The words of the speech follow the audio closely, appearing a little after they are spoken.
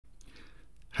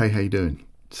Hey, how you doing?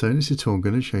 So in this tutorial I'm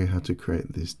going to show you how to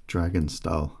create this Dragan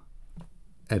style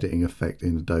editing effect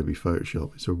in Adobe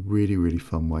Photoshop. It's a really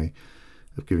fun way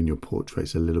of giving your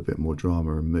portraits a little bit more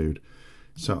drama and mood.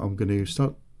 So I'm going to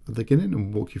start at the beginning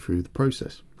and walk you through the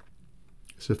process.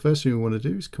 So the first thing we want to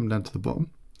do is come down to the bottom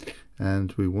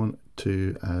and we want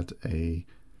to add a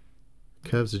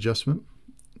curves adjustment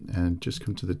and just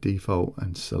come to the default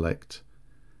and select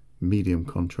medium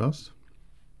contrast.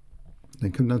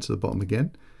 Then come down to the bottom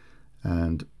again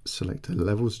and select a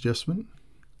levels adjustment,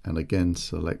 and again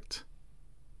select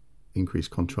increase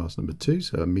contrast number 2,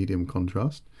 so a medium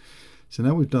contrast. So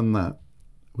now we've done that,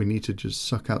 we need to just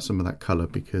suck out some of that color,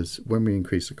 because when we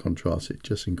increase the contrast it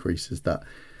just increases that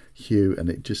hue and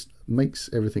it just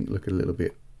makes everything look a little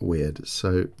bit weird.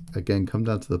 So again, come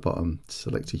down to the bottom,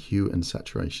 select a hue and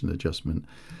saturation adjustment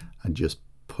and just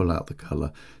pull out the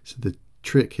color. So the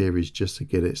trick here is just to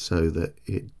get it so that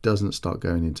it doesn't start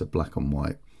going into black and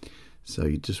white. So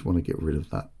you just want to get rid of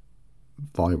that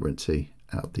vibrancy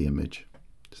out of the image.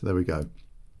 So there we go.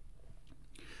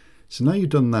 So now you've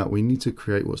done that, we need to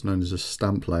create what's known as a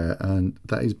stamp layer, and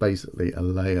that is basically a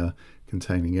layer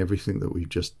containing everything that we've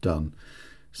just done.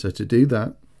 So to do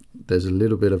that, there's a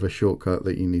little bit of a shortcut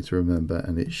that you need to remember,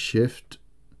 and it's Shift,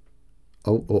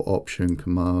 Alt or Option,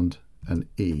 Command and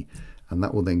E, and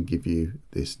that will then give you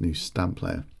this new stamp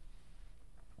layer.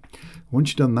 Once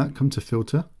you've done that, come to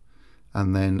Filter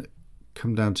and then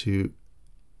come down to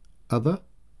Other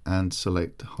and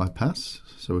select High Pass.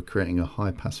 So we're creating a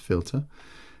high pass filter,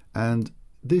 and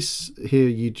this here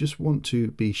you just want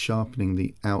to be sharpening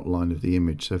the outline of the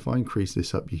image. So if I increase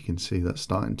this up, you can see that's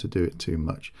starting to do it too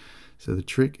much. So the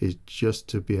trick is just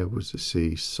to be able to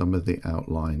see some of the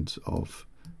outlines of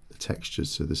the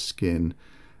textures, so the skin,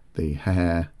 the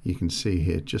hair, you can see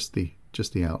here just the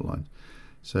outline.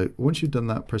 So once you've done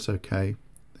that, press OK,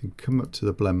 then come up to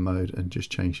the blend mode and just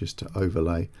change this to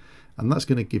overlay, and that's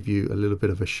going to give you a little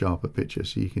bit of a sharper picture.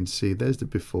 So you can see there's the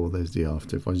before, there's the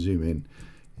after. If I zoom in,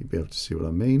 you'll be able to see what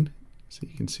I mean. So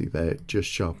you can see there it just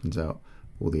sharpens out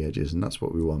all the edges, and that's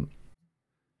what we want.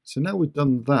 So now we've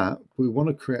done that, we want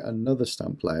to create another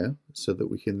stamp layer so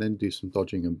that we can then do some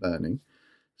dodging and burning.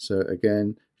 So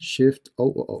again, Shift,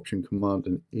 Alt or Option, Command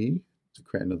and E to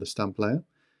create another stamp layer,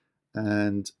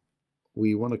 and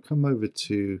we want to come over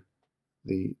to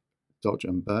the dodge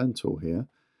and burn tool here.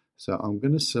 So I'm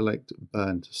going to select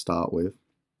burn to start with.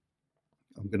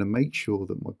 I'm going to make sure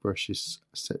that my brush is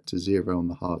set to 0 on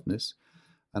the hardness,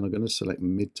 and I'm going to select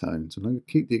midtones, and I'm going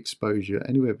to keep the exposure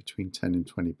anywhere between 10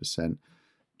 and 20%,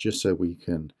 just so we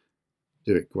can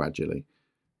do it gradually.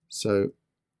 So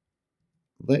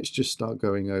let's just start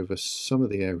going over some of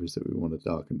the areas that we want to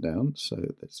darken down. So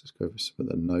let's just go over some of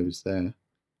the nose there,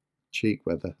 cheek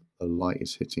where the light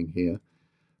is hitting here.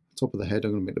 Top of the head,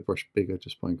 I'm going to make the brush bigger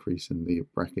just by increasing the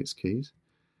brackets keys.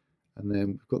 And then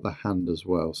we've got the hand as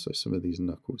well, so some of these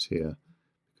knuckles here,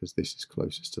 because this is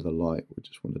closest to the light, we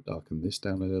just want to darken this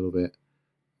down a little bit,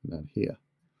 and down here.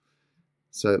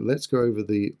 So let's go over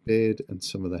the beard and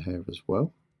some of the hair as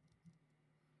well,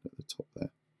 at the top there.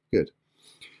 Good.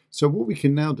 So what we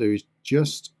can now do is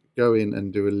just go in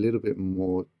and do a little bit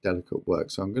more delicate work.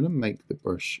 So I'm going to make the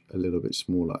brush a little bit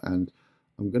smaller, and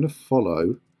I'm going to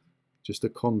follow just the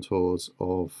contours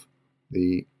of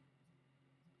the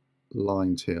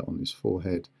lines here on his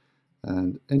forehead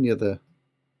and any other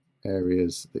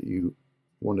areas that you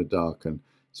want to darken.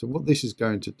 So what this is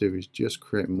going to do is just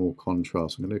create more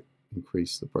contrast. I'm going to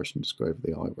increase the brush and just go over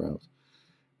the eyebrows,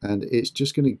 and it's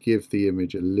just going to give the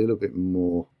image a little bit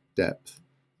more depth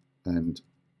and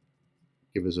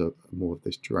give us a more of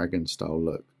this dragon style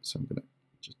look. So I'm going to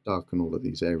just darken all of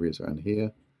these areas around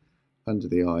here, under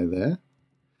the eye there.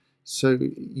 So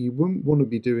you wouldn't want to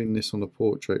be doing this on a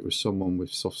portrait with someone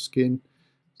with soft skin,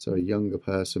 so a younger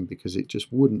person, because it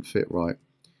just wouldn't fit right.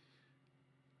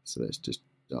 So let's just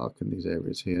darken these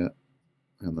areas here,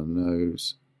 around the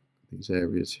nose, these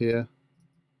areas here.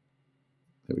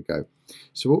 There we go.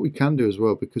 So what we can do as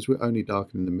well, because we're only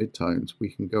darkening the midtones, we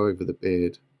can go over the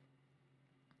beard,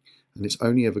 and it's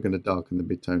only ever going to darken the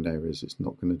mid-toned areas. It's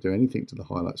not going to do anything to the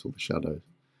highlights or the shadows.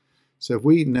 So if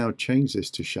we now change this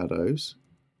to shadows,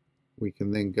 we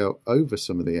can then go over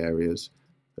some of the areas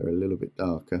that are a little bit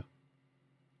darker,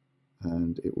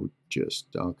 and it will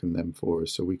just darken them for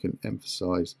us, so we can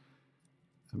emphasize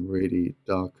and really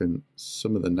darken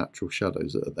some of the natural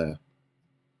shadows that are there,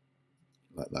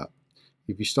 like that.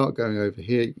 If you start going over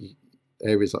here,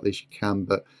 areas like this, you can,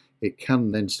 but it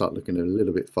can then start looking a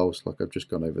little bit false, like I've just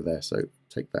gone over there. So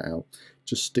take that out.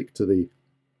 Just stick to the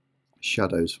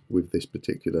shadows with this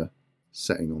particular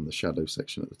setting on the shadow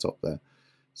section at the top there.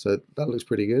 So that looks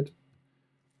pretty good.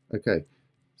 Okay,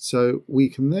 So we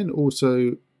can then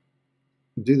also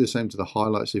do the same to the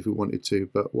highlights if we wanted to,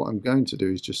 but what I'm going to do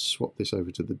is just swap this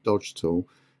over to the dodge tool,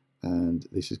 and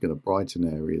this is going to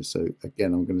brighten areas. So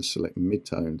again, I'm going to select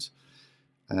midtones,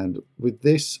 and with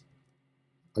this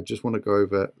I just want to go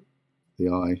over the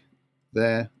eye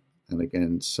there, and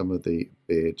again some of the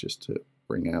beard, just to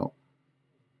bring out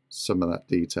some of that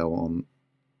detail on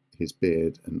his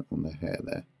beard and on the hair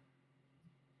there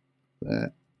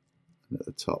and at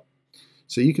the top.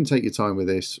 So you can take your time with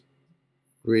this,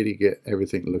 really get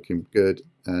everything looking good,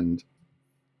 and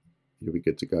you'll be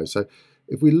good to go. So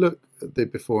if we look at the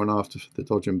before and after for the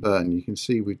dodge and burn, you can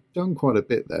see we've done quite a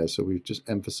bit there. So we've just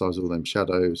emphasized all them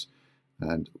shadows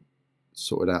and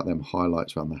sorted out them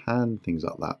highlights around the hand, things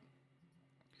like that.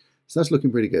 So that's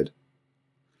looking pretty good.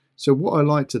 So what I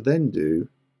like to then do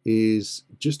is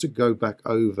just to go back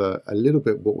over a little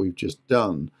bit what we've just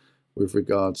done with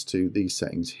regards to these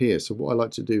settings here. So what I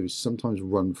like to do is sometimes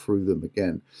run through them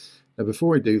again. Now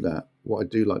before I do that, what I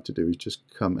do like to do is just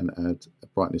come and add a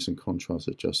brightness and contrast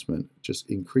adjustment, just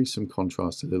increase some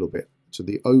contrast a little bit to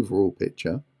the overall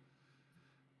picture.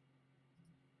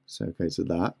 So okay to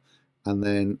that, and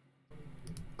then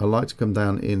I like to come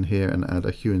down in here and add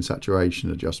a hue and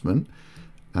saturation adjustment,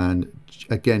 and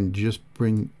again just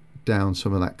bring down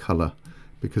some of that color,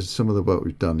 because some of the work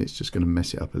we've done, it's just going to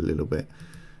mess it up a little bit.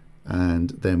 And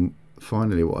then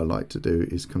finally what I like to do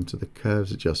is come to the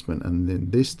curves adjustment, and then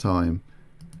this time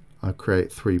I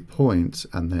create 3 points,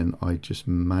 and then I just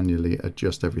manually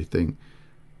adjust everything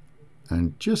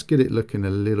and just get it looking a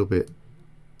little bit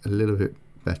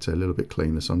better, a little bit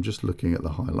cleaner. So I'm just looking at the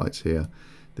highlights here.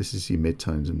 This is your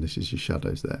midtones and this is your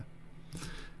shadows there.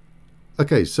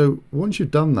 Okay, so once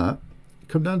you've done that,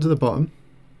 come down to the bottom,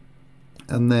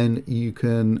 and then you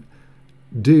can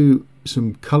do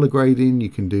some color grading. You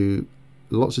can do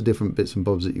lots of different bits and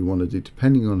bobs that you want to do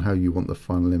depending on how you want the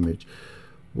final image.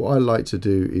 What I like to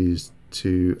do is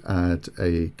to add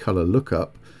a color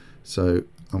lookup. So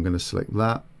I'm going to select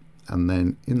that, and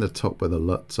then in the top where the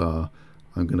LUTs are,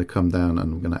 I'm going to come down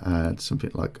and I'm going to add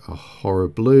something like a horror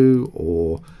blue,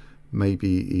 or maybe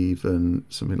even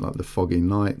something like the foggy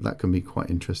night. That can be quite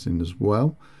interesting as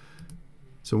well.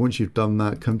 So once you've done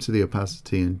that, come to the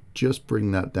opacity and just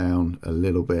bring that down a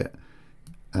little bit.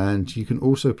 And you can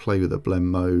also play with the blend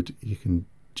mode. You can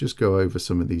just go over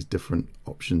some of these different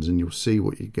options and you'll see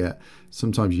what you get.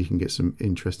 Sometimes you can get some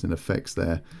interesting effects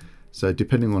there. So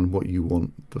depending on what you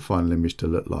want the final image to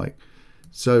look like.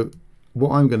 So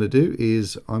what I'm going to do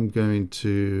is I'm going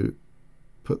to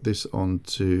put this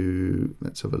onto,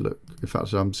 let's have a look. In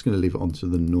fact, I'm just going to leave it onto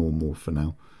the normal for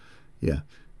now. Yeah,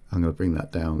 I'm going to bring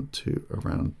that down to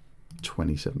around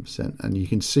 27%, and you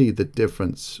can see the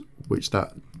difference which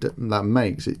that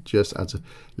makes. It just adds a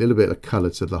little bit of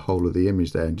color to the whole of the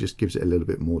image there and just gives it a little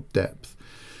bit more depth.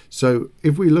 So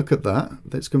if we look at that,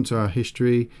 let's come to our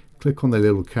history, click on the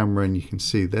little camera, and you can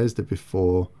see there's the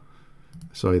before.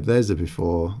 Sorry, there's the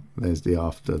before, there's the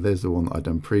after, there's the one that I've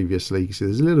done previously. You can see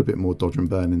there's a little bit more dodge and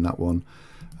burn in that one.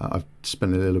 I've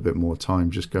spent a little bit more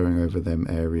time just going over them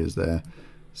areas there.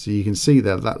 So you can see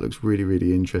that that looks really,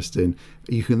 really interesting.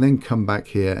 You can then come back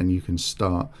here and you can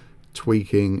start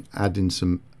tweaking, adding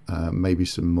some, maybe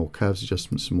some more curves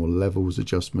adjustments, some more levels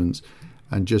adjustments,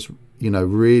 and just, you know,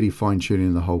 really fine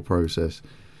tuning the whole process.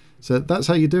 So that's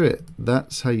how you do it.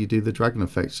 That's how you do the Dragan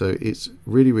effect. So it's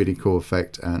really, really cool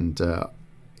effect, and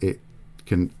it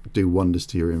can do wonders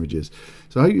to your images.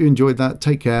 So I hope you enjoyed that.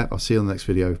 Take care. I'll see you on the next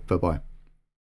video. Bye-bye.